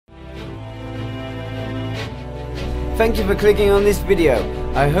Thank you for clicking on this video.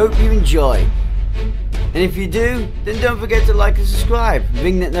 I hope you enjoy. And if you do, then don't forget to like and subscribe.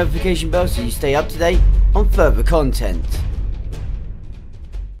 Ring that notification bell so you stay up to date on further content.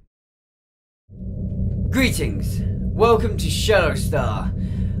 Greetings. Welcome to Shadow Star.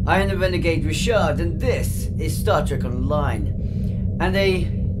 I am the Renegade Richard and this is Star Trek Online. And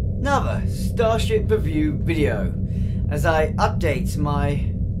another Starship review video as I update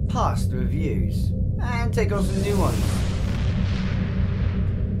my past reviews and take on some new ones.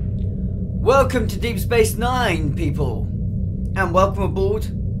 Welcome to Deep Space Nine, people, and welcome aboard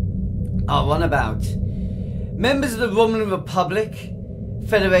our runabout. Members of the Romulan Republic,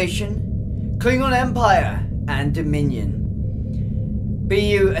 Federation, Klingon Empire, and Dominion. Be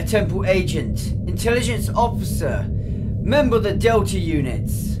you a Temporal agent, intelligence officer, member of the Delta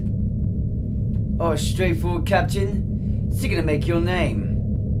units, or a straightforward captain seeking to make your name.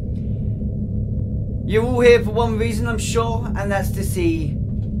 You're all here for one reason, I'm sure, and that's to see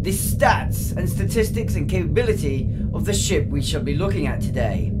the stats and statistics and capability of the ship we shall be looking at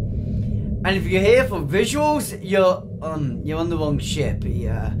today. And if you're here for visuals, you're on the wrong ship.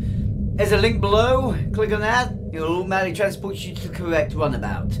 There's a link below. Click on that. It'll automatically transport you to the correct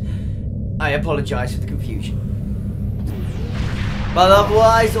runabout. I apologise for the confusion. But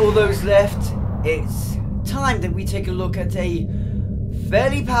otherwise, all those left, it's time that we take a look at a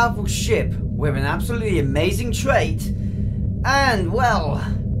fairly powerful ship with an absolutely amazing trait. And, well,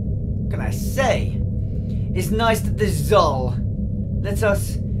 what can I say? It's nice that the ZAHL lets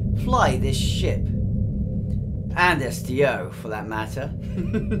us fly this ship. And STO, for that matter.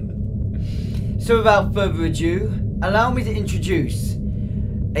 So without further ado, allow me to introduce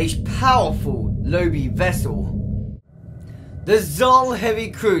a powerful Lobi vessel. The ZAHL Heavy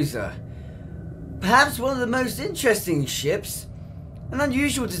Cruiser. Perhaps one of the most interesting ships. An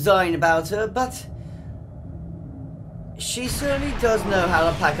unusual design about her, but she certainly does know how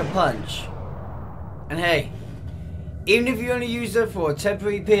to pack a punch. And hey, even if you only use her for a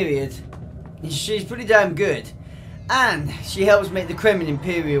temporary period, she's pretty damn good. And she helps make the Kremlin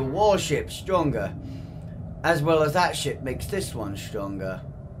Imperial warship stronger, as well as that ship makes this one stronger.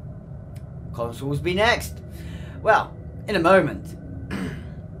 Consoles be next. Well, in a moment.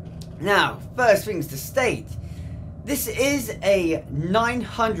 Now, first things to state, this is a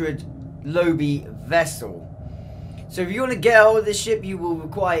 900 Lobi vessel. So if you want to get hold of this ship, you will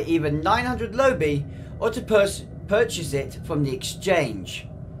require either 900 Lobi or to purchase it from the exchange.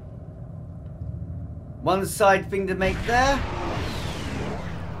 One side thing to make there,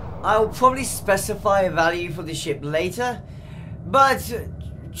 I'll probably specify a value for the ship later, but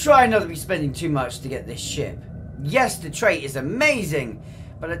try not to be spending too much to get this ship. Yes, the trait is amazing,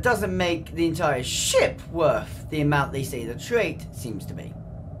 but it doesn't make the entire ship worth the amount they say the trait seems to be.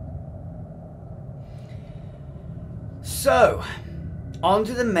 So, on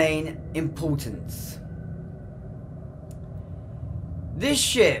to the main importance. This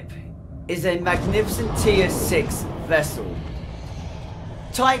ship is a magnificent tier 6 vessel.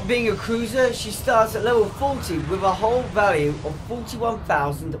 Type being a cruiser, she starts at level 40 with a hull value of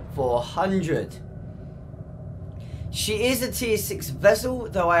 41,400. She is a tier 6 vessel,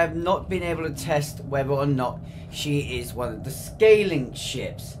 though I have not been able to test whether or not she is one of the scaling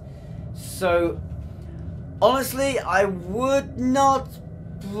ships. So, honestly, I would not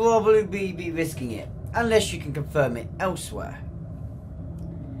probably be risking it, unless you can confirm it elsewhere.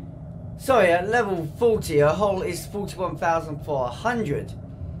 Sorry, at level 40, her hull is 41,400.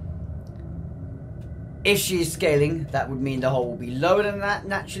 If she is scaling, that would mean the hull will be lower than that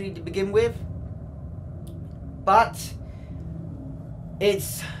naturally to begin with. But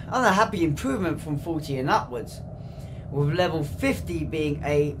it's a happy improvement from 40 and upwards, with level 50 being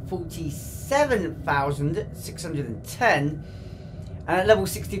a 47,610, and at level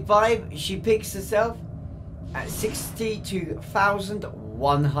 65 she peaks herself at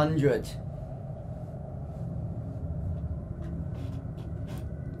 62,100.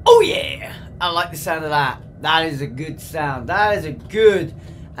 Oh yeah! I like the sound of that. That is a good sound. That is a good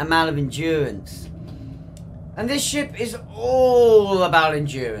amount of endurance. And this ship is all about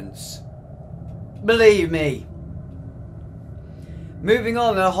endurance. Believe me. Moving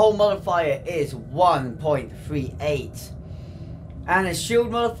on, her hull modifier is 1.38. And a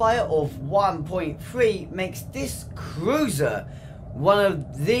shield modifier of 1.3 makes this cruiser one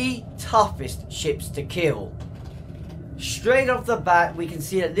of the toughest ships to kill. Straight off the bat, we can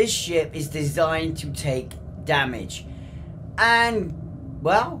see that this ship is designed to take damage. And,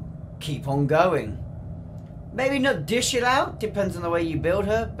 well, keep on going. Maybe not dish it out, depends on the way you build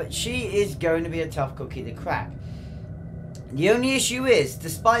her, but she is going to be a tough cookie to crack. The only issue is,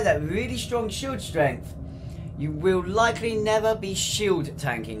 despite that really strong shield strength, You will likely never be shield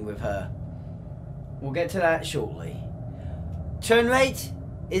tanking with her. We'll get to that shortly. Turn rate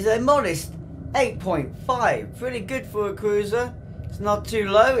is a modest 8.5. Pretty good for a cruiser. It's not too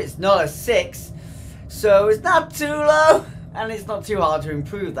low, it's not a 6. So it's not too low, and it's not too hard to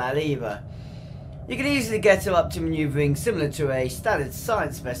improve that either. You can easily get her up to maneuvering similar to a standard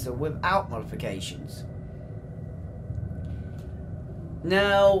science vessel without modifications.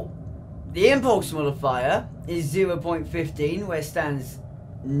 Now, the impulse modifier is 0.15, where it stands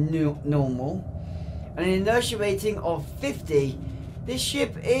normal, and an inertia rating of 50. This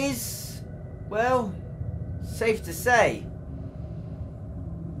ship is, well, safe to say,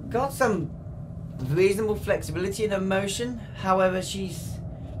 got some reasonable flexibility in her motion. However, she's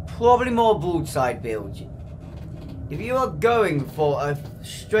probably more broadside build. If you are going for a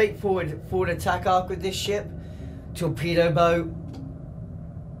straightforward forward attack arc with this ship, torpedo boat,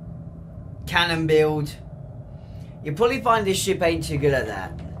 cannon build, you'll probably find this ship ain't too good at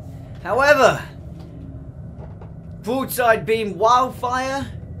that. However, broadside beam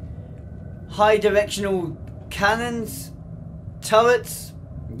wildfire, high directional cannons, turrets,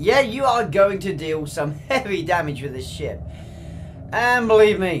 yeah, you are going to deal some heavy damage with this ship. And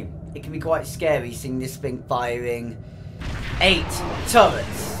believe me, it can be quite scary seeing this thing firing 8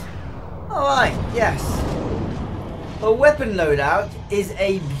 turrets. Alright, yes. Her weapon loadout is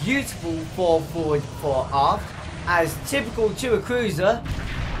a beautiful 4 forward, 4 aft, as typical to a cruiser.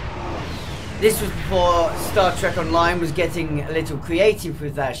 This was before Star Trek Online was getting a little creative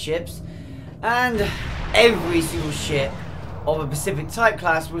with their ships, and every single ship of a Pacific type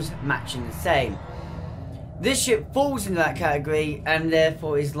class was matching the same. This ship falls into that category, and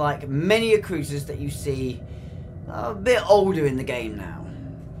therefore is like many cruisers that you see a bit older in the game now.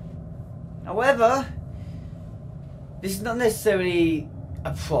 However, this is not necessarily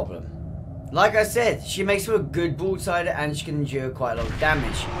a problem. Like I said, she makes her a good broadsider and she can endure quite a lot of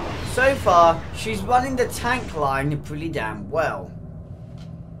damage. So far, she's running the tank line pretty damn well.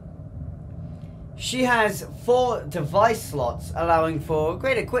 She has 4 device slots allowing for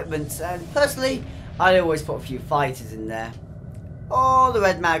great equipment, and personally, I'd always put a few fighters in there. Or the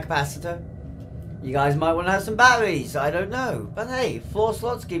red mag capacitor. You guys might want to have some batteries, I don't know. But hey, 4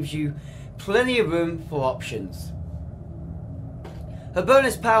 slots gives you plenty of room for options. Her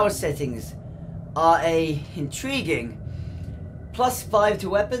bonus power settings are a intriguing +5 to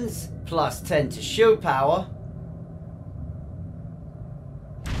weapons, +10 to shield power,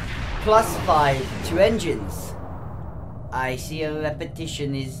 +5 to engines. I see a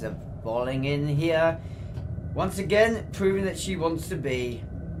repetition is falling in here. Once again, proving that she wants to be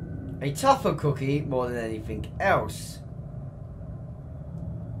a tougher cookie more than anything else.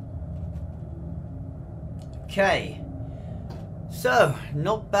 Okay. So,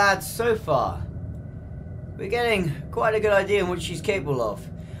 not bad so far. We're getting quite a good idea on what she's capable of.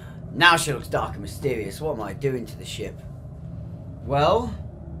 Now she looks dark and mysterious. What am I doing to the ship? Well,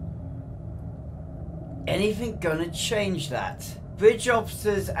 anything gonna change that? Bridge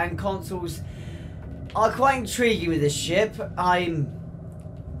officers and consuls are quite intriguing with this ship. I'm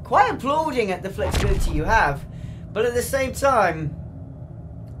quite applauding at the flexibility you have, but at the same time,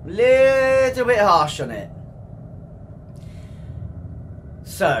 a little bit harsh on it.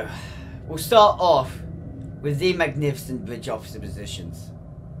 So, we'll start off with the magnificent bridge officer positions.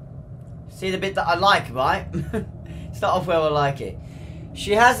 See the bit that I like, right? Start off where I like it.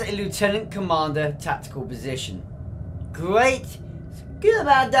 She has a lieutenant commander tactical position. Great. Good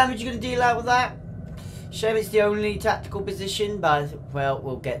amount of damage you're going to deal out with that. Shame it's the only tactical position, but well,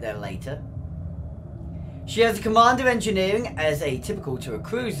 we'll get there later. She has a commander engineering as a typical to a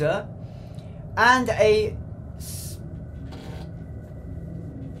cruiser, and a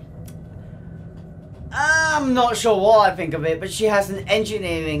I'm not sure what I think of it, but she has an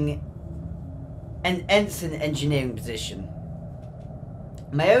engineering, an ensign engineering position.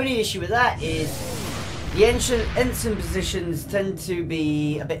 My only issue with that is the ensign positions tend to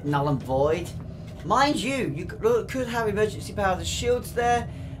be a bit null and void. Mind you, you could have emergency power to shields there.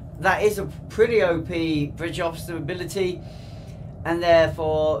 That is a pretty OP bridge officer ability, and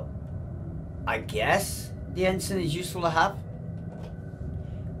therefore, I guess the ensign is useful to have.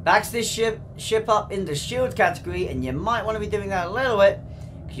 Backs this ship up in the shield category, and you might want to be doing that a little bit,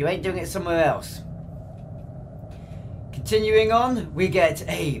 because you ain't doing it somewhere else. Continuing on, we get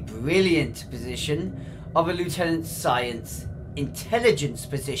a brilliant position of a Lieutenant Science Intelligence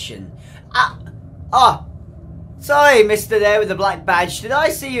position. Sorry, mister there with the black badge. Did I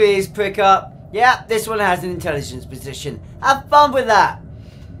see your ears prick up? Yeah, this one has an intelligence position. Have fun with that.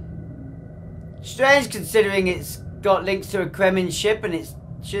 Strange considering it's got links to a Kremlin ship and it's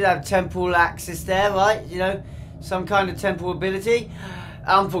should have temporal access there, right? You know, some kind of temporal ability.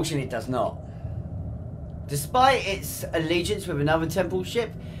 Unfortunately, it does not. Despite its allegiance with another temporal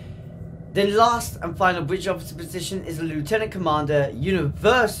ship, the last and final bridge officer position is a Lieutenant Commander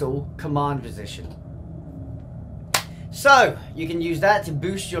Universal Command position. So, you can use that to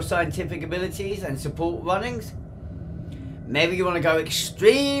boost your scientific abilities and support runnings. Maybe you want to go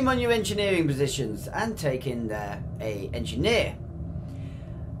extreme on your engineering positions and take in there a engineer.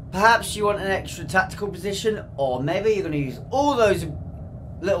 Perhaps you want an extra tactical position, or maybe you're going to use all those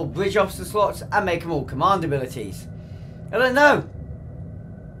little bridge officer slots and make them all command abilities. I don't know.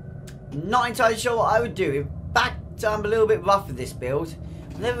 Not entirely sure what I would do. In fact, I'm a little bit rough with this build.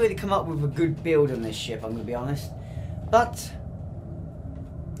 I've never really come up with a good build on this ship, I'm going to be honest. But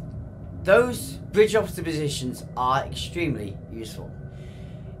those bridge officer positions are extremely useful.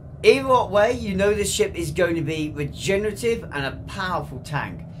 Either way, you know this ship is going to be regenerative and a powerful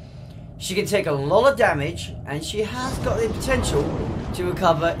tank. She can take a lot of damage, and she has got the potential to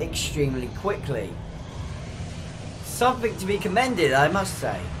recover extremely quickly. Something to be commended, I must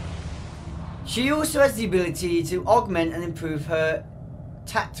say. She also has the ability to augment and improve her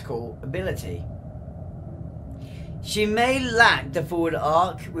tactical ability. She may lack the forward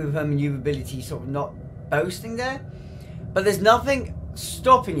arc with her maneuverability sort of not boasting there, but there's nothing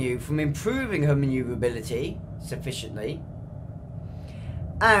stopping you from improving her maneuverability sufficiently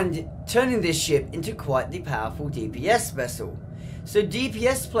and turning this ship into quite the powerful DPS vessel. So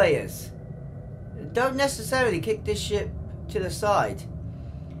DPS players, don't necessarily kick this ship to the side.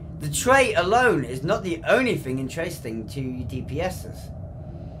 The trait alone is not the only thing interesting to DPSs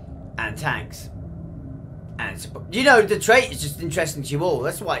and tanks. And you know, the trait is just interesting to you all.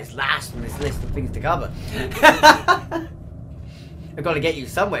 That's why it's last on this list of things to cover. I've got to get you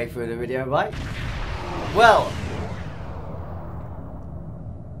some way through the video, right? Well,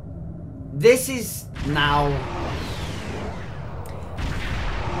 this is now.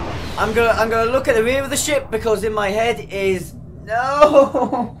 I'm gonna look at the rear of the ship because in my head is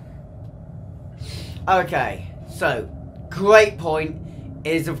no. Okay, so great point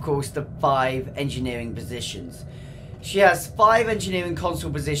is of course the 5 engineering positions. She has 5 engineering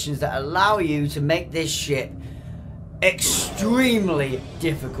console positions that allow you to make this ship extremely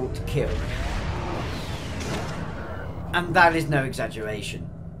difficult to kill. And that is no exaggeration.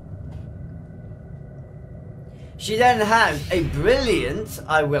 She then has a brilliant,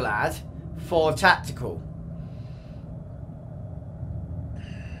 I will add, for tactical.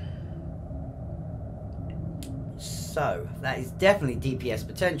 So, that is definitely DPS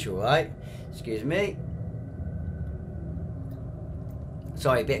potential, right? Excuse me.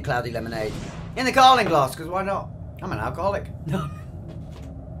 Sorry, a bit of cloudy lemonade. In the Carling glass, because why not? I'm an alcoholic. No.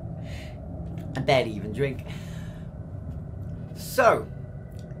 I barely even drink. So,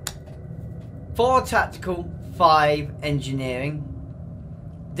 4 tactical, 5 engineering.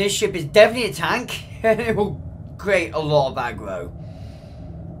 This ship is definitely a tank, and it will create a lot of aggro.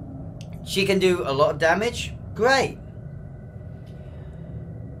 She can do a lot of damage. Great.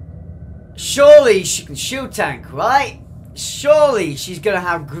 Surely she can shield tank, right? Surely she's going to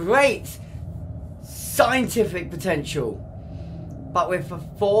have great scientific potential. But with a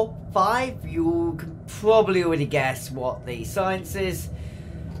 4, 5, you can probably already guess what the science is.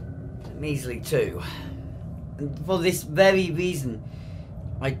 Measly 2. And for this very reason,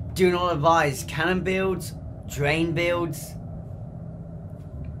 I do not advise cannon builds, drain builds,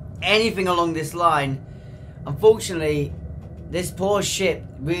 anything along this line. Unfortunately, this poor ship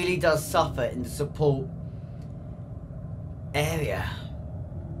really does suffer in the support area.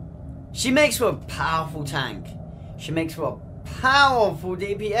 She makes for a powerful tank. She makes for a powerful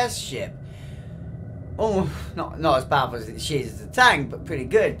DPS ship. Oh, not as powerful as she is as a tank, but pretty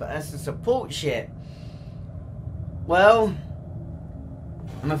good. But as a support ship, well,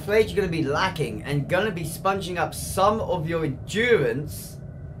 I'm afraid you're going to be lacking and going to be sponging up some of your endurance,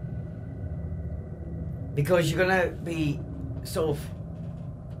 because you're going to be sort of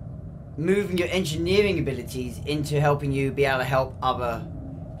moving your engineering abilities into helping you be able to help other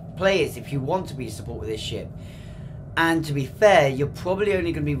players if you want to be a support with this ship. And to be fair, you're probably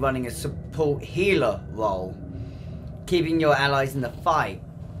only going to be running a support healer role, keeping your allies in the fight.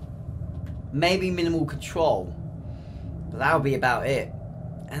 Maybe minimal control, but that'll be about it.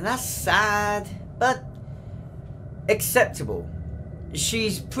 And that's sad, but acceptable.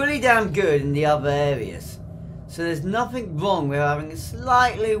 She's pretty damn good in the other areas, so there's nothing wrong with having a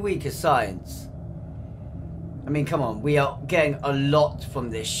slightly weaker science. I mean, come on, we are getting a lot from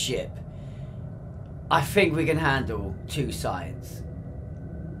this ship. I think we can handle 2 science.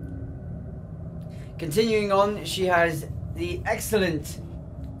 Continuing on, she has the excellent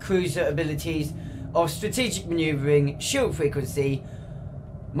cruiser abilities of strategic maneuvering, shield frequency,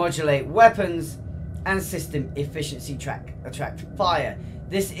 modulate weapons, and system efficiency attract fire.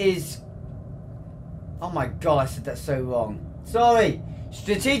 This is... oh my god, I said that so wrong. Sorry.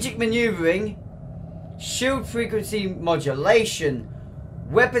 Strategic maneuvering, shield frequency modulation,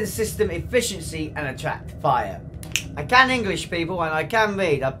 weapon system efficiency, and attract fire. I can English, people, and I can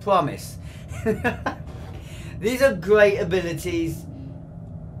read, I promise. These are great abilities.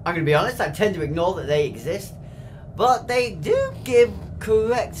 I'm going to be honest, I tend to ignore that they exist, but they do give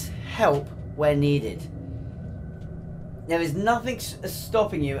correct help where needed. There is nothing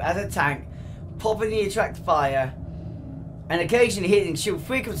stopping you as a tank popping the attract fire and occasionally hitting shield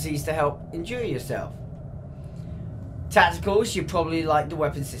frequencies to help endure yourself. Tacticals, you probably like the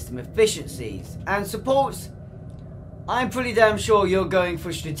weapon system efficiencies, and supports, I'm pretty damn sure you're going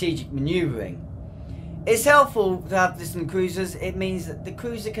for strategic maneuvering. It's helpful to have this in cruisers. It means that the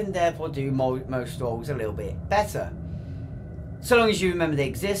cruiser can therefore do most roles a little bit better. So long as you remember they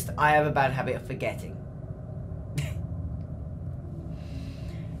exist. I have a bad habit of forgetting.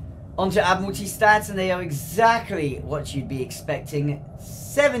 Onto Admiralty stats, and they are exactly what you'd be expecting.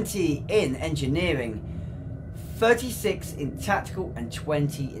 70 in engineering, 36 in tactical, and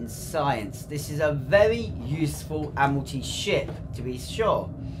 20 in science. This is a very useful Admiralty ship, to be sure.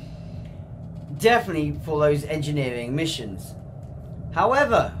 Definitely for those engineering missions.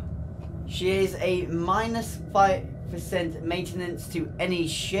 However, she is a minus 5% maintenance to any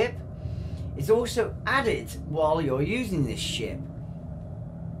ship. It's also added while you're using this ship.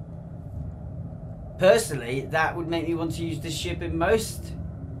 Personally, that would make me want to use this ship in most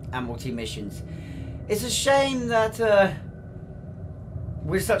Admiralty missions. It's a shame that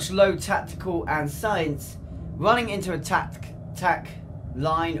with such low tactical and science, running into a tac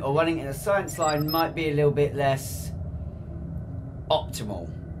line or running in a science line might be a little bit less optimal.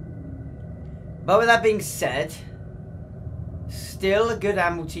 But with that being said, still a good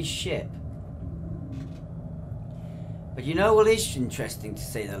Admiralty ship. But you know what is interesting, to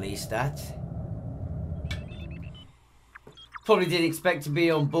say the least, that probably didn't expect to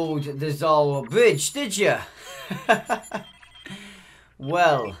be on board the ZAHL bridge, did you?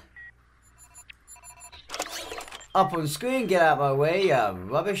 Well, up on screen, get out of my way,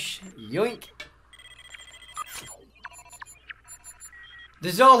 rubbish, yoink. The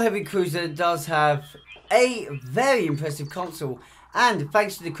ZAHL heavy cruiser does have a very impressive console, and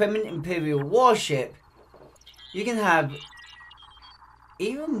thanks to the Kremlin Imperial warship, you can have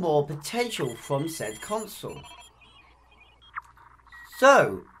even more potential from said console.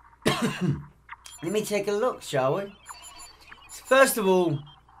 So, let me take a look, shall we? First of all,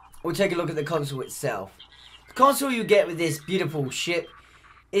 we'll take a look at the console itself. The console you get with this beautiful ship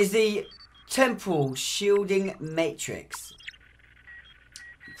is the Temporal shielding matrix.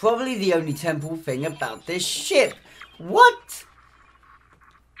 Probably the only temporal thing about this ship. What?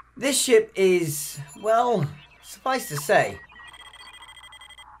 This ship is, well, suffice to say,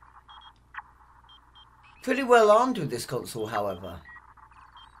 pretty well armed with this console, however.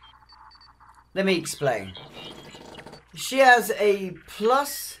 Let me explain. She has a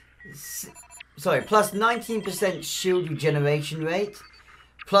plus 19% shield regeneration rate,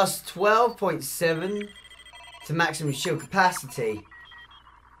 plus 12.7 to maximum shield capacity,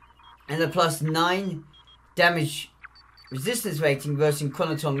 and a plus 9 damage resistance rating versus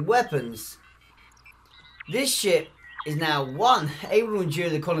chronoton weapons. This ship is now, one, able to endure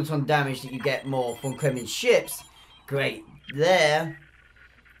the chronoton damage that you get more from Kremlin ships. Great there.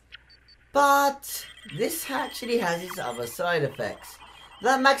 But this actually has its other side effects.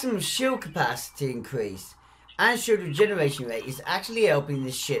 That maximum shield capacity increase and shield regeneration rate is actually helping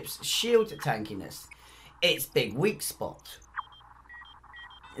this ship's shield tankiness, its big weak spot.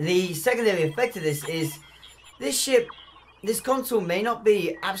 The secondary effect of this is this console may not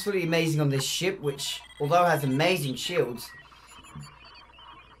be absolutely amazing on this ship, which, although has amazing shields,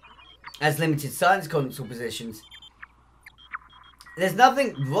 has limited science console positions. There's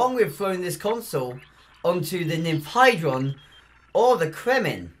nothing wrong with throwing this console onto the Nymphhydron or the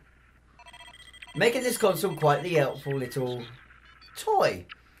Kremlin, making this console quite the helpful little toy.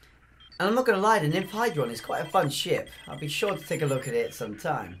 And I'm not going to lie, the Nymphhydron is quite a fun ship. I'll be sure to take a look at it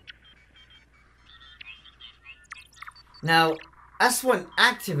sometime. Now, as for an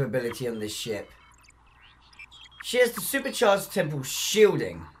active ability on this ship, she has the supercharged temporal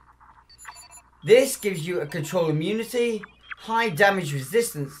shielding. This gives you a control immunity, high damage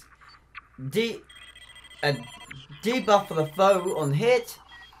resistance, a debuff for the foe on hit,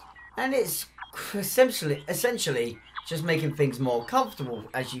 and it's essentially just making things more comfortable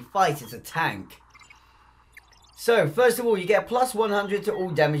as you fight as a tank. So, first of all, you get a plus 100 to all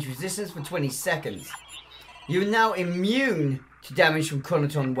damage resistance for 20 seconds. You're now immune to damage from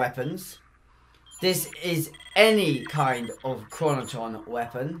chronoton weapons. This is any kind of chronoton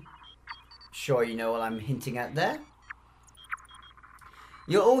weapon. Sure you know what I'm hinting at there.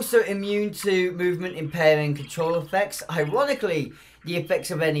 You're also immune to movement impairing control effects. Ironically, the effects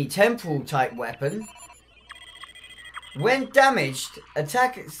of any temporal type weapon. When damaged,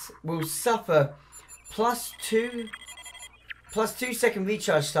 attackers will suffer plus 2 second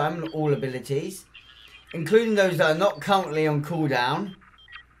recharge time on all abilities, including those that are not currently on cooldown.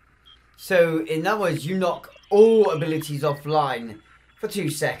 So, in other words, you knock all abilities offline for 2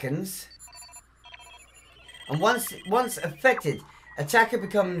 seconds. And once affected, attacker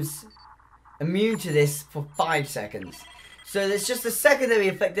becomes immune to this for 5 seconds. So there's just a secondary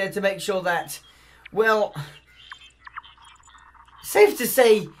effect there to make sure that, well, safe to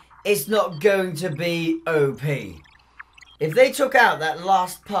say it's not going to be OP. If they took out that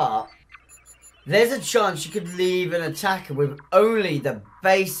last part, there's a chance you could leave an attacker with only the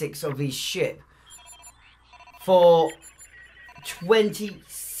basics of his ship for 20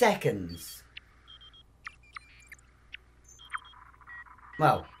 seconds.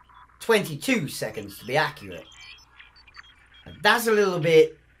 Well, 22 seconds to be accurate. That's a little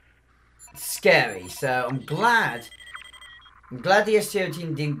bit scary, so I'm glad the STO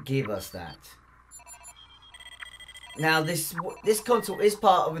team didn't give us that. Now, this console is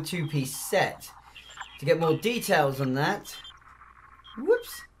part of a 2-piece set. To get more details on that,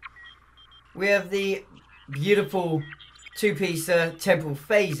 whoops, we have the beautiful 2-piece temporal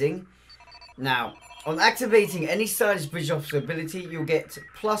phasing. Now, on activating any stylish bridge officer ability, you'll get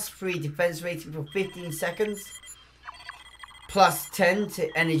plus 3 defense rating for 15 seconds. Plus 10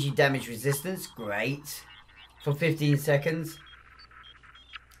 to energy damage resistance, great, for 15 seconds.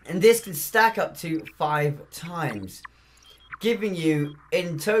 And this can stack up to 5 times, giving you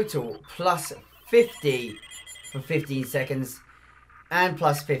in total plus 50 for 15 seconds and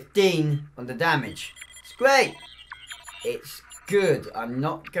plus 15 on the damage. It's great. It's good. I'm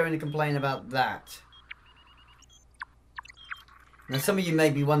not going to complain about that. Now, some of you may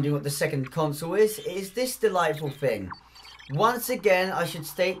be wondering what the second console is. It is this delightful thing. Once again, I should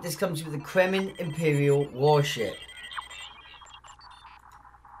state this comes with the Kremen Imperial warship.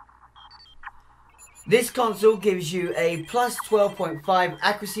 This console gives you a plus 12.5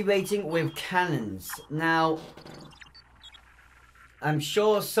 accuracy rating with cannons. Now, I'm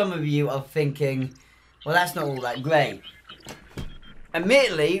sure some of you are thinking, well, that's not all that great.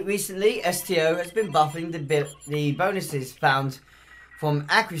 Admittedly, recently, STO has been buffing the bonuses found from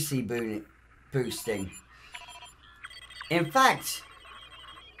accuracy boosting. In fact,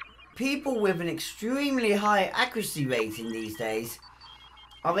 people with an extremely high accuracy rating these days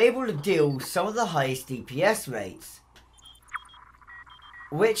are able to deal some of the highest DPS rates.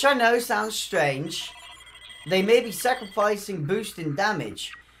 Which I know sounds strange. They may be sacrificing boost in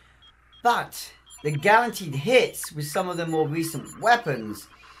damage, but the guaranteed hits with some of the more recent weapons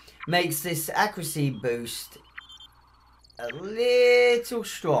makes this accuracy boost a little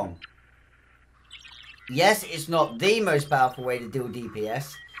strong. Yes, it's not the most powerful way to deal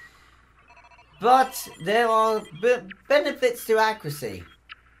DPS, but there are benefits to accuracy.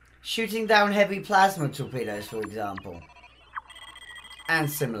 Shooting down heavy plasma torpedoes, for example, and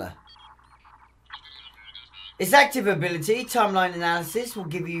similar. Its active ability, Timeline Analysis, will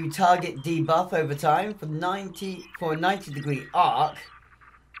give you target debuff over time for a 90-degree arc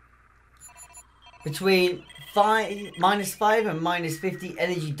between -5 and -50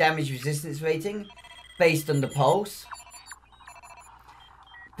 energy damage resistance rating based on the pulse,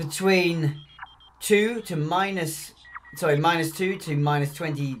 between -2 to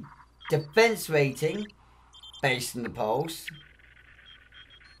 -20 defense rating based on the pulse,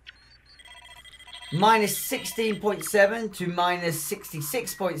 -16.7 to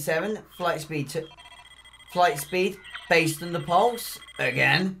 -66.7 flight speed based on the pulse.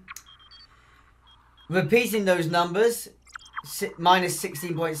 Again, repeating those numbers,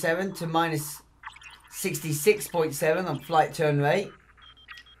 -16.7 to -66.7 on flight turn rate.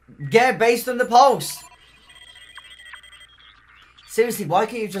 Get based on the pulse. Seriously, why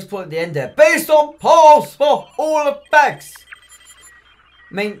can't you just put at the end there, based on pulse for all effects?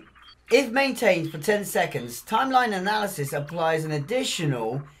 If maintained for 10 seconds, Timeline Analysis applies an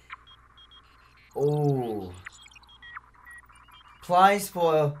additional... applies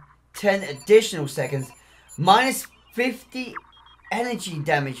for 10 additional seconds. -50 energy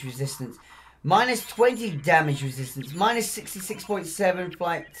damage resistance. -20 damage resistance. -66.7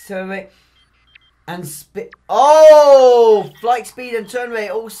 flight turn rate. And flight speed and turn rate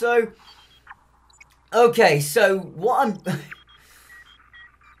also. Okay, so what I'm...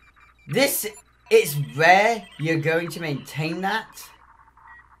 it's rare you're going to maintain that.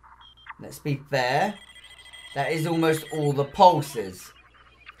 Let's be fair. That is almost all the pulses.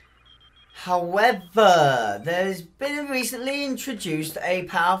 However, there's been recently introduced a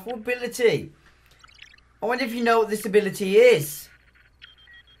powerful ability. I wonder if you know what this ability is.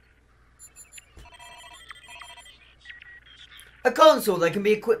 A console that can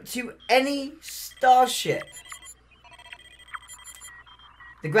be equipped to any starship.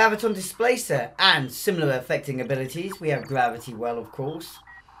 The graviton displacer and similar affecting abilities. We have gravity well, of course.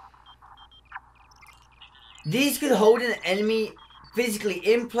 These could hold an enemy physically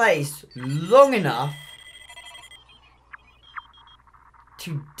in place long enough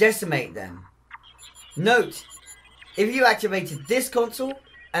to decimate them. Note, if you activated this console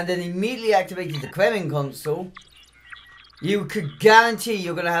and then immediately activated the Kremlin console, you could guarantee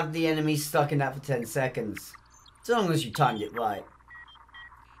you're going to have the enemy stuck in that for 10 seconds. As long as you timed it right.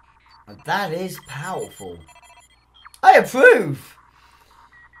 But that is powerful. I approve!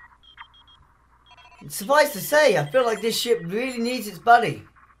 Suffice to say, I feel like this ship really needs its buddy.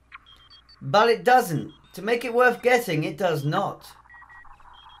 But it doesn't. To make it worth getting, it does not.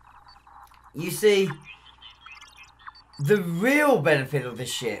 You see, the real benefit of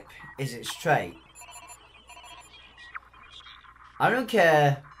this ship is its trait. I don't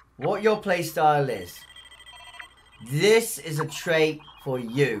care what your playstyle is. This is a trait for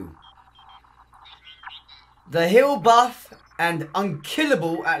you. The heal buff and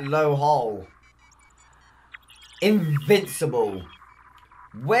unkillable at low hull. Invincible.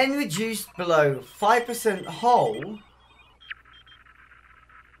 When reduced below 5% hull,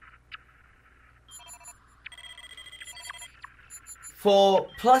 for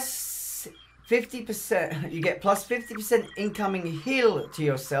plus 50%, you get plus 50% incoming heal to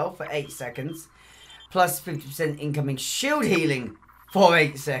yourself for 8 seconds, plus 50% incoming shield healing for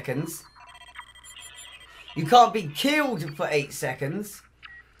 8 seconds. You can't be killed for 8 seconds.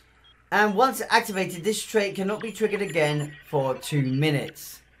 And once activated, this trait cannot be triggered again for 2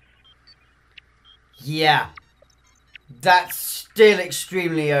 minutes. Yeah. That's still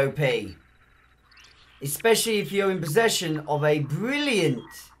extremely OP. Especially if you're in possession of a brilliant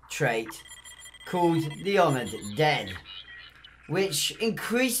trait called the Honored Dead, which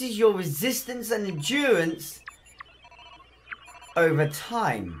increases your resistance and endurance over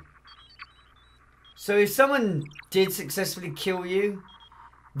time. So if someone did successfully kill you,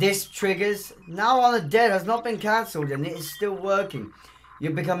 this triggers. Now Honored Dead has not been cancelled and it is still working.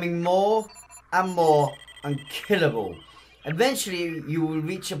 You're becoming more and more unkillable. Eventually you will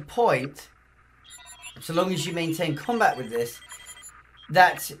reach a point, so long as you maintain combat with this,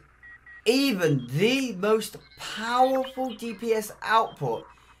 that even the most powerful DPS output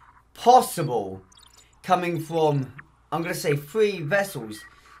possible coming from, I'm going to say 3 vessels,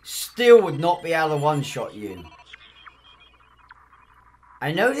 still would not be able to one-shot you.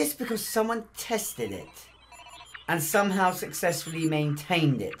 I know this because someone tested it and somehow successfully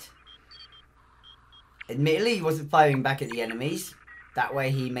maintained it. Admittedly, he wasn't firing back at the enemies. That way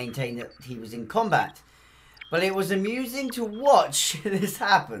he maintained that he was in combat. But it was amusing to watch this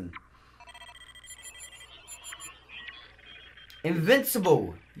happen.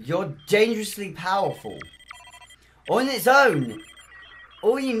 Invincible. You're dangerously powerful. On its own,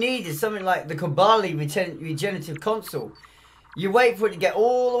 all you need is something like the Kobali regenerative console. You wait for it to get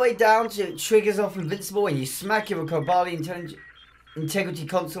all the way down to it triggers off Invincible and you smack your Kobali integrity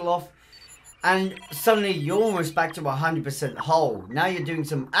console off. And suddenly you're almost back to 100% hull. Now you're doing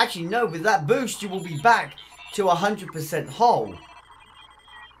some... Actually, no, with that boost you will be back to 100% hull.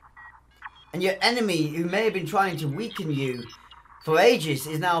 And your enemy, who may have been trying to weaken you for ages,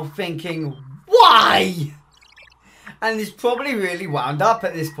 is now thinking, why? And is probably really wound up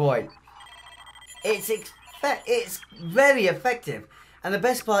at this point. It's very effective. And the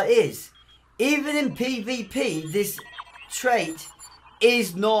best part is, even in PvP, this trait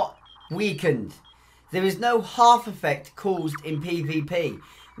is not weakened. There is no half effect caused in PvP,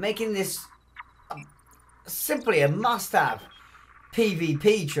 making this simply a must-have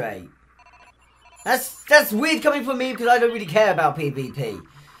PvP trait. That's weird coming from me because I don't really care about PvP.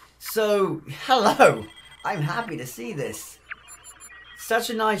 So, hello. I'm happy to see this.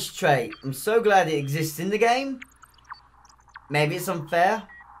 Such a nice trait. I'm so glad it exists in the game. Maybe it's unfair,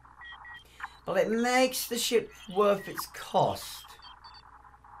 but it makes the ship worth its cost.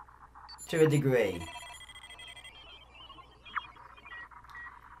 To a degree.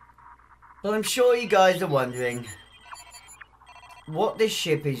 But I'm sure you guys are wondering what this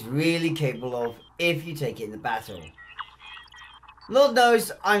ship is really capable of if you take it in the battle. Lord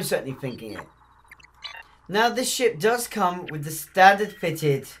knows, I'm certainly thinking it. Now this ship does come with the standard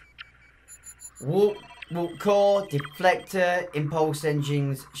fitted warp core, deflector, impulse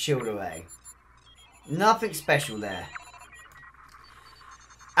engines, shield array. Nothing special there.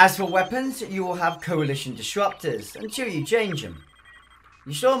 As for weapons, you will have coalition disruptors until you change them.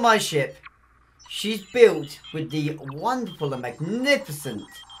 You saw my ship. She's built with the wonderful and magnificent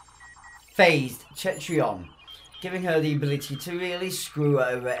phased Tetrion, giving her the ability to really screw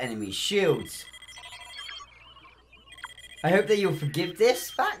over enemy shields. I hope that you'll forgive this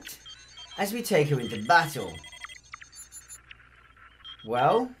fact as we take her into battle.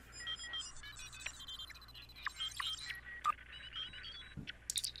 Well,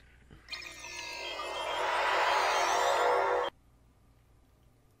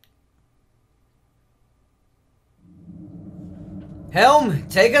 helm,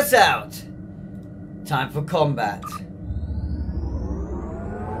 take us out. Time for combat.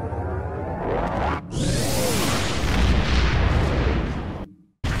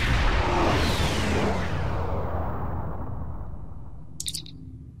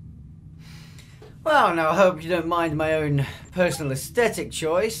 Well, now I hope you don't mind my own personal aesthetic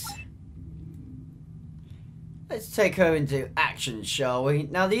choice. Let's take her into action, shall we?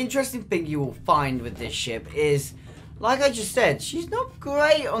 Now, the interesting thing you will find with this ship is, like I just said, she's not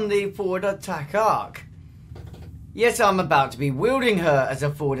great on the forward attack arc. Yet I'm about to be wielding her as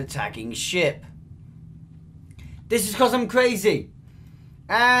a forward attacking ship. This is because I'm crazy.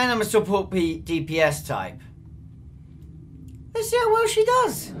 And I'm a support DPS type. Let's see how well she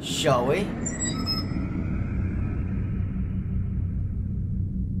does, shall we?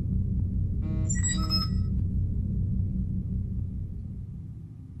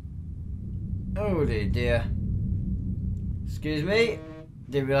 Oh dear. Excuse me.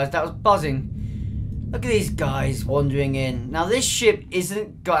 Didn't realise that was buzzing. Look at these guys wandering in. Now this ship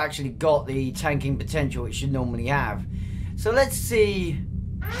isn't actually got the tanking potential it should normally have. So let's see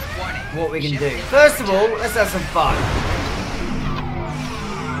what we can do. First of all, let's have some fun.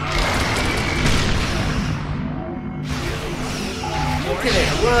 Look at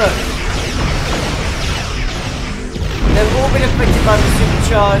it work. They've all been affected by the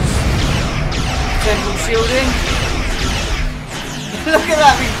supercharged temporal shielding. Look at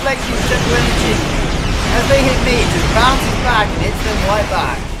that reflecting temporal energy. As they hit me, it just bounces back and hits them right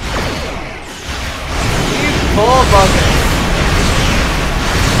back. You poor buggers.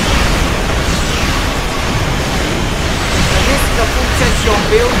 And this is a full Tetrion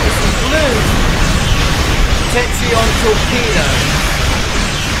build. This includes Tetrion torpedo.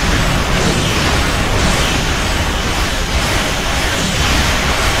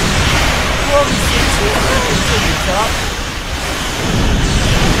 Up.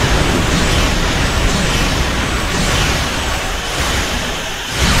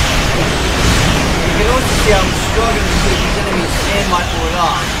 You can also see I'm struggling to keep these enemies in my forward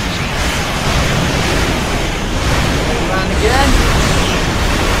arc. Around again.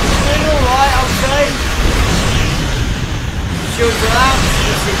 Doing alright, I'll say. Shields are out,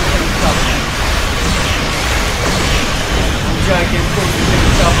 let's see if we can cover them. I'm joking, of course we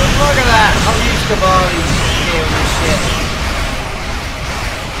can cover. Look at that! I'll use Cavalry here on this ship.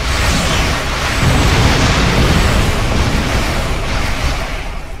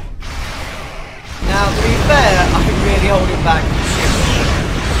 Now, to be fair, I can really hold it back with the ship.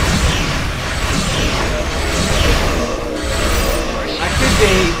 I could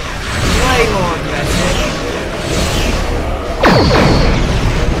be way more aggressive.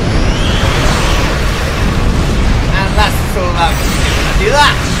 And that's all about when I do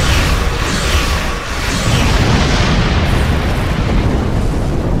that.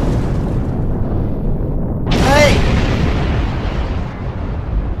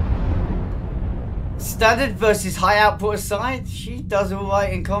 Standard versus high output aside, she does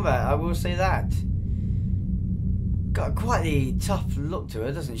alright in combat, I will say that. Got quite a tough look to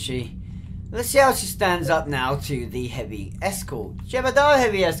her, doesn't she? Let's see how she stands up now to the heavy escort. Jebediah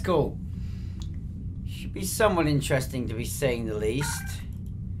heavy escort. Should be somewhat interesting to be saying the least.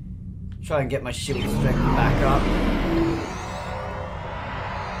 Try and get my shield strength back up.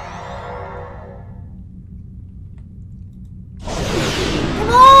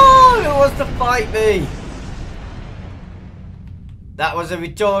 To fight me? That was a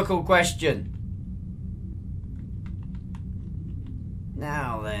rhetorical question.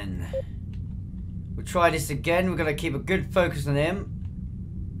 Now then, we'll try this again. We're going to keep a good focus on him.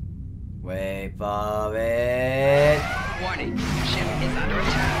 Wait for it. Warning, ship is under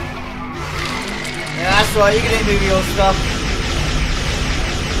attack. Yeah, that's right, you can hit me with your stuff.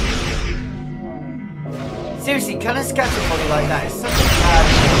 Seriously, can a scatter body like that? It's such a bad...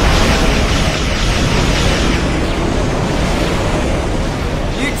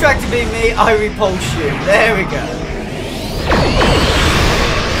 distracted being me, I repulse you. There we go.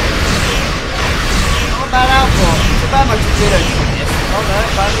 Not a bad output. It's about my torpedoes from this. Oh no,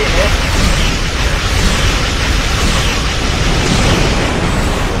 found it here.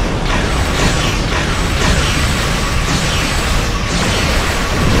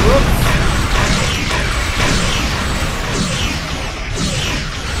 Whoops.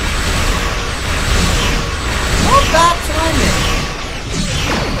 Not bad timing.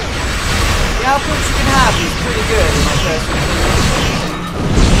 The output you can have is pretty good in my personal opinion.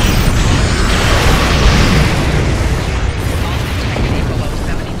 Below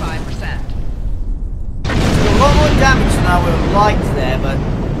 75%. A lot more damage than I would have liked there, but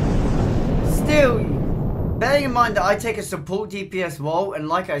still, bearing in mind that I take a support DPS role, and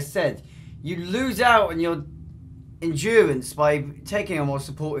like I said, you lose out on your endurance by taking a more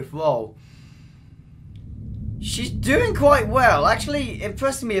supportive role. She's doing quite well, actually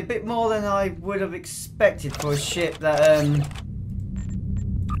impressing me a bit more than I would have expected for a ship that,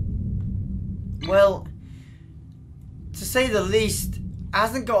 well, to say the least,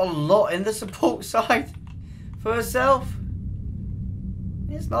 hasn't got a lot in the support side for herself.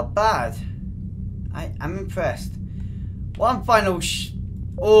 It's not bad. I'm impressed. One final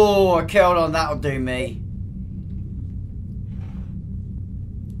oh, a kill on, that'll do me.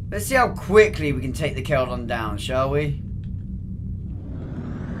 Let's see how quickly we can take the Keldon down, shall we?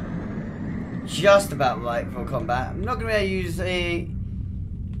 Just about right for combat. I'm not going to use a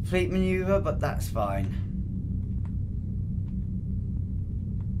fleet maneuver, but that's fine.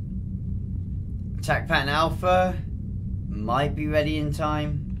 Attack pattern alpha might be ready in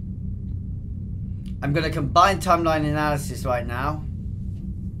time. I'm going to combine timeline analysis right now.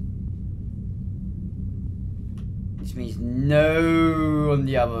 Which means no on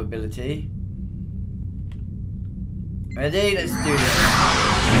the other ability. Ready? Let's do this.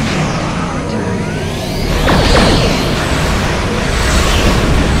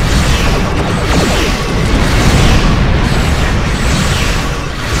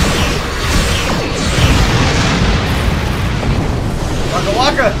 Waka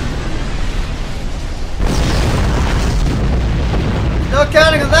waka! No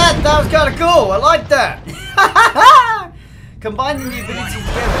counting on that! That was kind of cool! I like that! Combining the abilities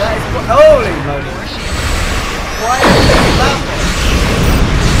together, that is what. Holy moly! Why is it that one?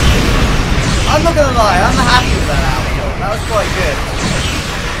 I'm not gonna lie, I'm happy with that output. That was quite good.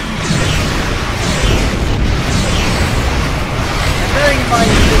 And bearing in mind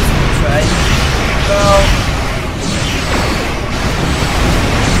the invincible trait, well.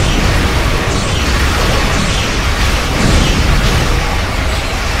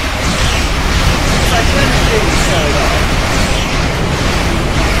 I couldn't really show that.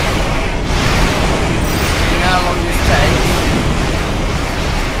 How long this takes.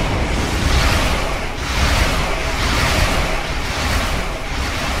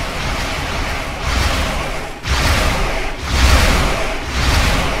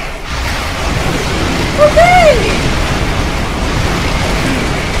 Woohoo!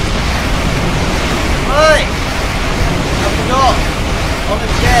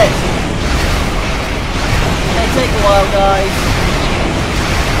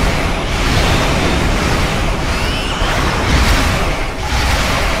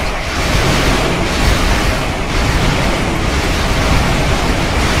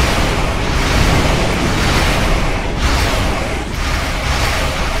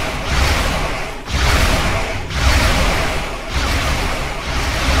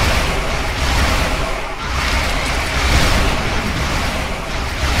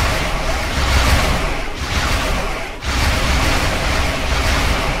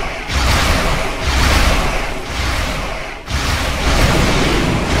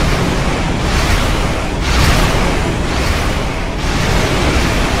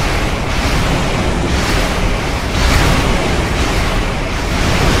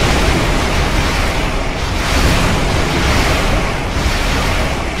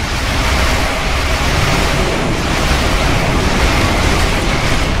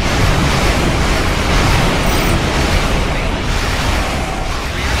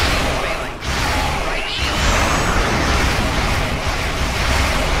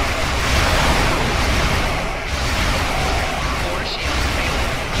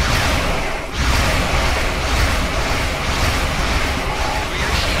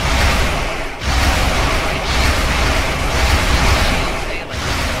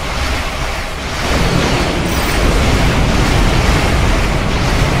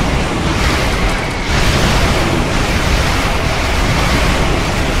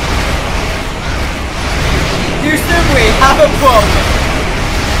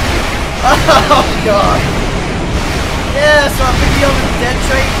 Oh god. Yeah, so I'm picking on the dead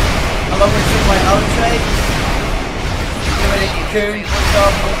trait along with some of my other traits. Doing it cocoon, for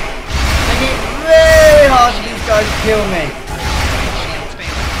example. Making it really hard for these guys to kill me.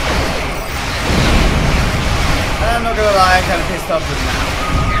 And I'm not gonna lie, I'm kind of pissed off with them now.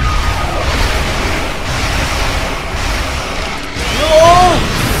 Oh,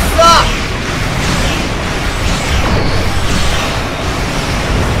 fuck!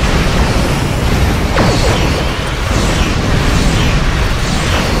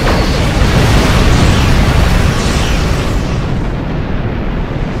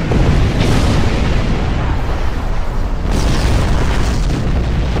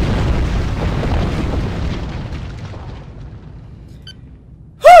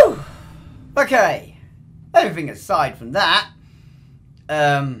 Okay, everything aside from that,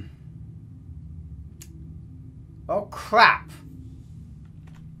 oh crap.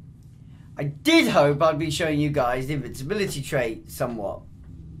 I did hope I'd be showing you guys the invincibility trait somewhat,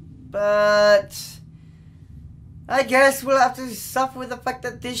 but I guess we'll have to suffer with the fact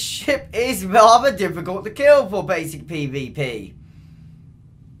that this ship is rather difficult to kill for basic PvP.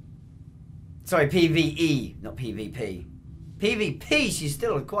 Sorry, PvE, not PvP. PvP, she's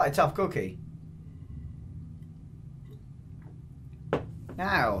still quite a tough cookie.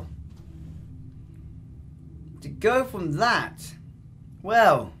 Now, to go from that,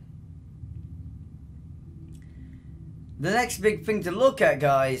 well, the next big thing to look at,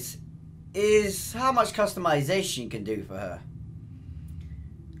 guys, is how much customization you can do for her.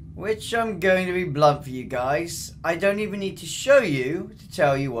 Which I'm going to be blunt for you guys. I don't even need to show you to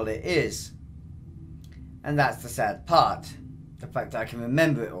tell you what it is. And that's the sad part. The fact that I can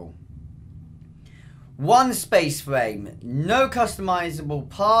remember it all. One space frame, no customizable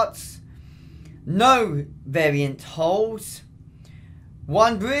parts, no variant holes.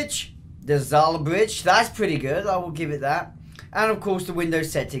 One bridge, the ZAHL bridge, that's pretty good, I will give it that. And of course the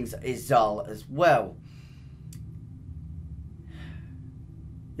Windows settings is ZAHL as well.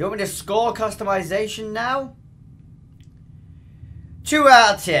 You want me to score customization now? 2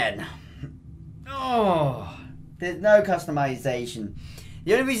 out of 10. Oh, there's no customization.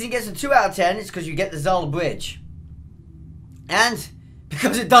 The only reason it gets a 2 out of 10 is because you get the ZAHL bridge. And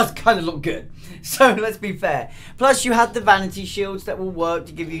because it does kind of look good. So let's be fair. Plus you have the vanity shields that will work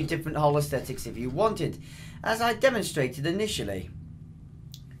to give you different hull aesthetics if you wanted, as I demonstrated initially.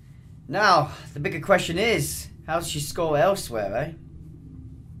 Now, the bigger question is, how does she score elsewhere, eh?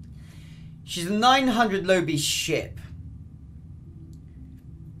 She's a 900 Lobby ship.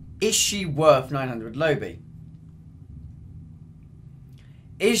 Is she worth 900 Lobby?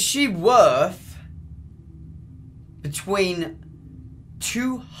 Is she worth between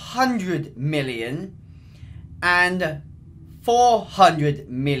 200 million and 400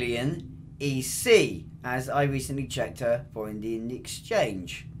 million EC, as I recently checked her for in the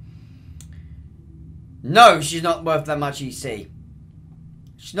exchange? No, she's not worth that much EC.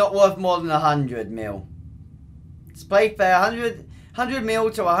 She's not worth more than 100 mil. Let's play fair. 100 mil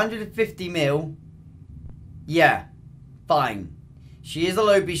to 150 mil. Yeah, fine. She is a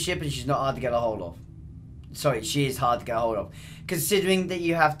Lobby ship and she's not hard to get a hold of. Sorry, she is hard to get a hold of. Considering that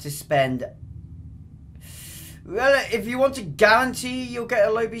you have to spend... Well, if you want to guarantee you'll get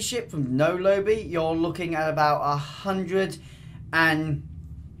a Lobby ship from no Lobby, you're looking at about 100 and...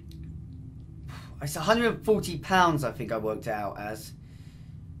 It's 140 pounds, I think I worked it out as.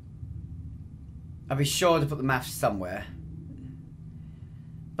 I'll be sure to put the maths somewhere.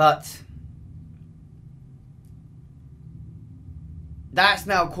 But... that's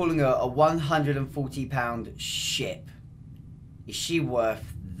now calling her a 140 pound ship. Is she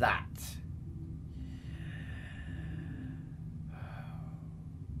worth that?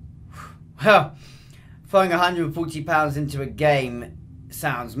 Well, throwing 140 pounds into a game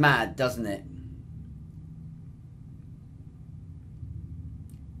sounds mad, doesn't it?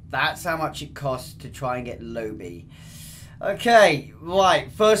 That's how much it costs to try and get Lobby. Okay, right.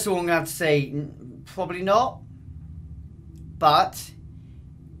 First of all, I'm going to have to say, probably not. But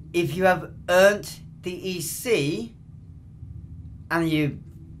if you have earned the EC and you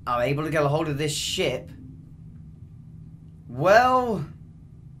are able to get a hold of this ship, well,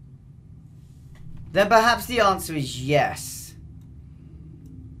 then perhaps the answer is yes.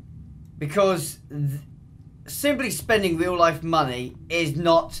 Because simply spending real life money is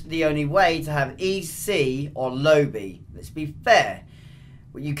not the only way to have EC or Lobby. Let's be fair.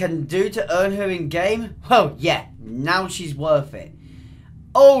 What you can do to earn her in game, well, yeah, now she's worth it.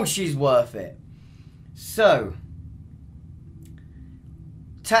 Oh, she's worth it. So,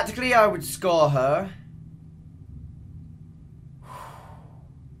 tactically, I would score her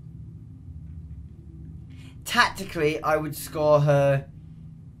tactically, I would score her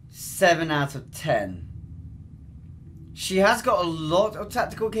 7 out of 10. She has got a lot of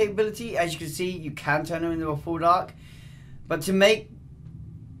tactical capability. As you can see, you can turn her into a full dark. But to make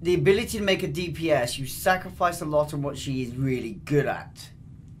the ability to make a DPS, you sacrifice a lot on what she is really good at.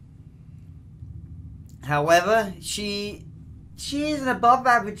 However, she is an above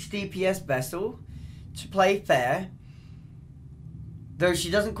average DPS vessel, to play fair. Though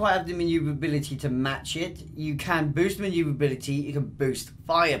she doesn't quite have the maneuverability to match it. You can boost maneuverability, you can boost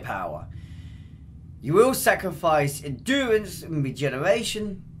firepower. You will sacrifice endurance and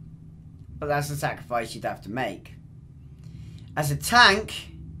regeneration, but that's a sacrifice you'd have to make. As a tank,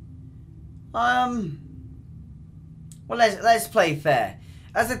 well, let's play fair.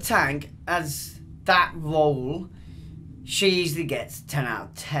 As a tank, as that role, she easily gets 10 out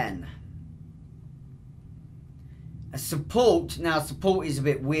of 10. As support, now support is a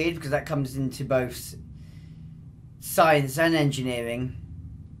bit weird because that comes into both science and engineering.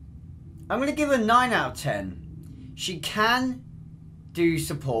 I'm going to give her 9 out of 10. She can do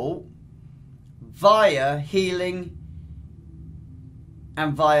support via healing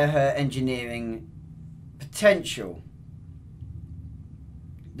and via her engineering potential.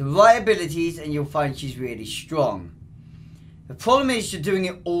 The right abilities, and you'll find she's really strong. The problem is you're doing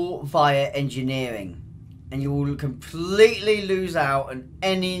it all via engineering, and you will completely lose out on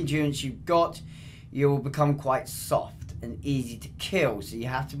any endurance you've got. You will become quite soft and easy to kill, so you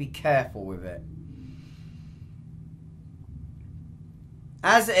have to be careful with it.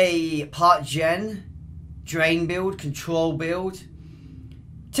 As a part gen, drain build, control build,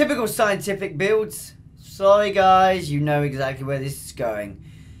 typical scientific builds, sorry guys, you know exactly where this is going.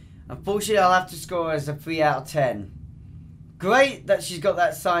 Unfortunately, I'll have to score her as a 3 out of 10. Great that she's got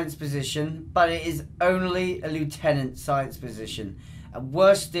that science position, but it is only a lieutenant science position. And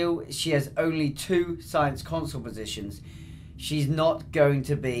worse still, she has only 2 science console positions. She's not going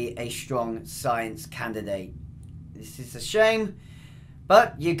to be a strong science candidate. This is a shame,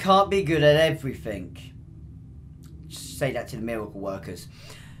 but you can't be good at everything. Just say that to the miracle workers.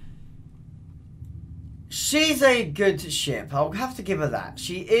 She's a good ship. I'll have to give her that.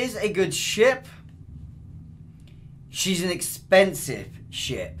 She is a good ship. She's an expensive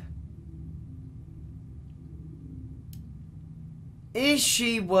ship. Is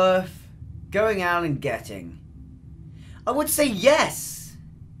she worth going out and getting? I would say yes.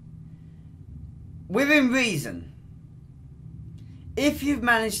 Within reason. If you've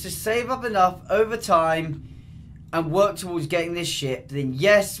managed to save up enough over time and work towards getting this ship, then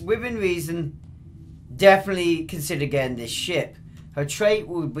yes, within reason, definitely consider getting this ship. Her trait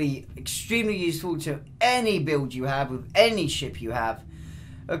will be extremely useful to any build you have with any ship you have.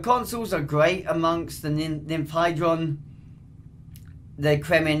 Her consoles are great amongst the Nymphydron, the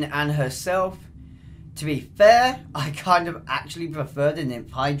Kremin and herself. To be fair, I kind of actually prefer the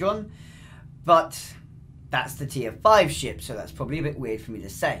Nymphydron, but that's the tier 5 ship, so that's probably a bit weird for me to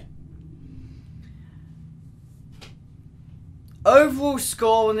say. Overall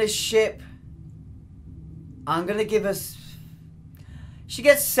score on this ship, I'm going to give us... She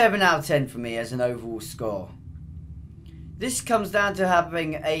gets 7 out of 10 for me as an overall score. This comes down to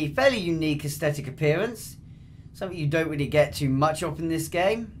having a fairly unique aesthetic appearance. Something you don't really get too much of in this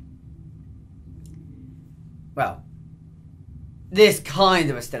game. Well, this kind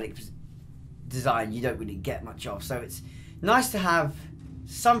of aesthetic design you don't really get much of. So it's nice to have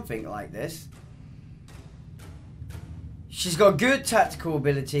something like this. She's got good tactical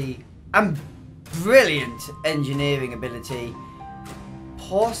ability and brilliant engineering ability.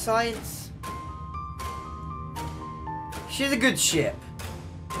 Poor science. She's a good ship.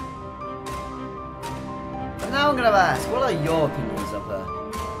 But now I'm going to ask, what are your opinions of her?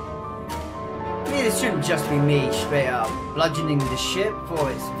 I mean, it shouldn't just be me straight up bludgeoning the ship for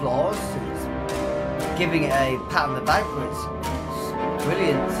its flaws, and giving it a pat on the back for its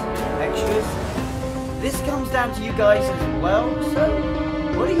brilliant extras. This comes down to you guys as well, so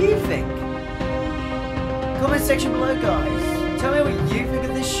what do you think? Comment section below, guys. Tell me what you think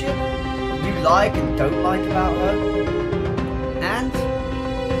of this ship, what you like and don't like about her. And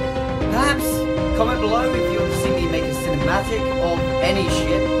perhaps comment below if you want to see me make a cinematic of any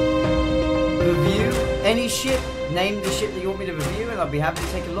ship. Review any ship, name the ship that you want me to review, and I'll be happy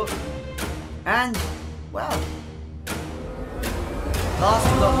to take a look. And, well, last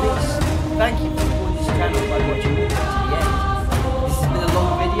but not least, thank you for supporting this channel by watching all the way to the end. This has been a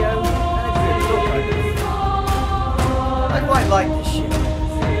long video and a good look over it. I quite like this ship.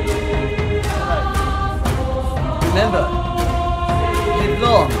 Remember, live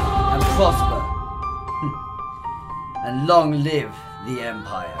long and prosper. And long live the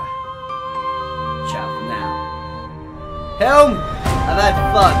Empire. Ciao for now. Helm, I've had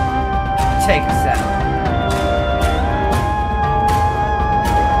fun. Take us out.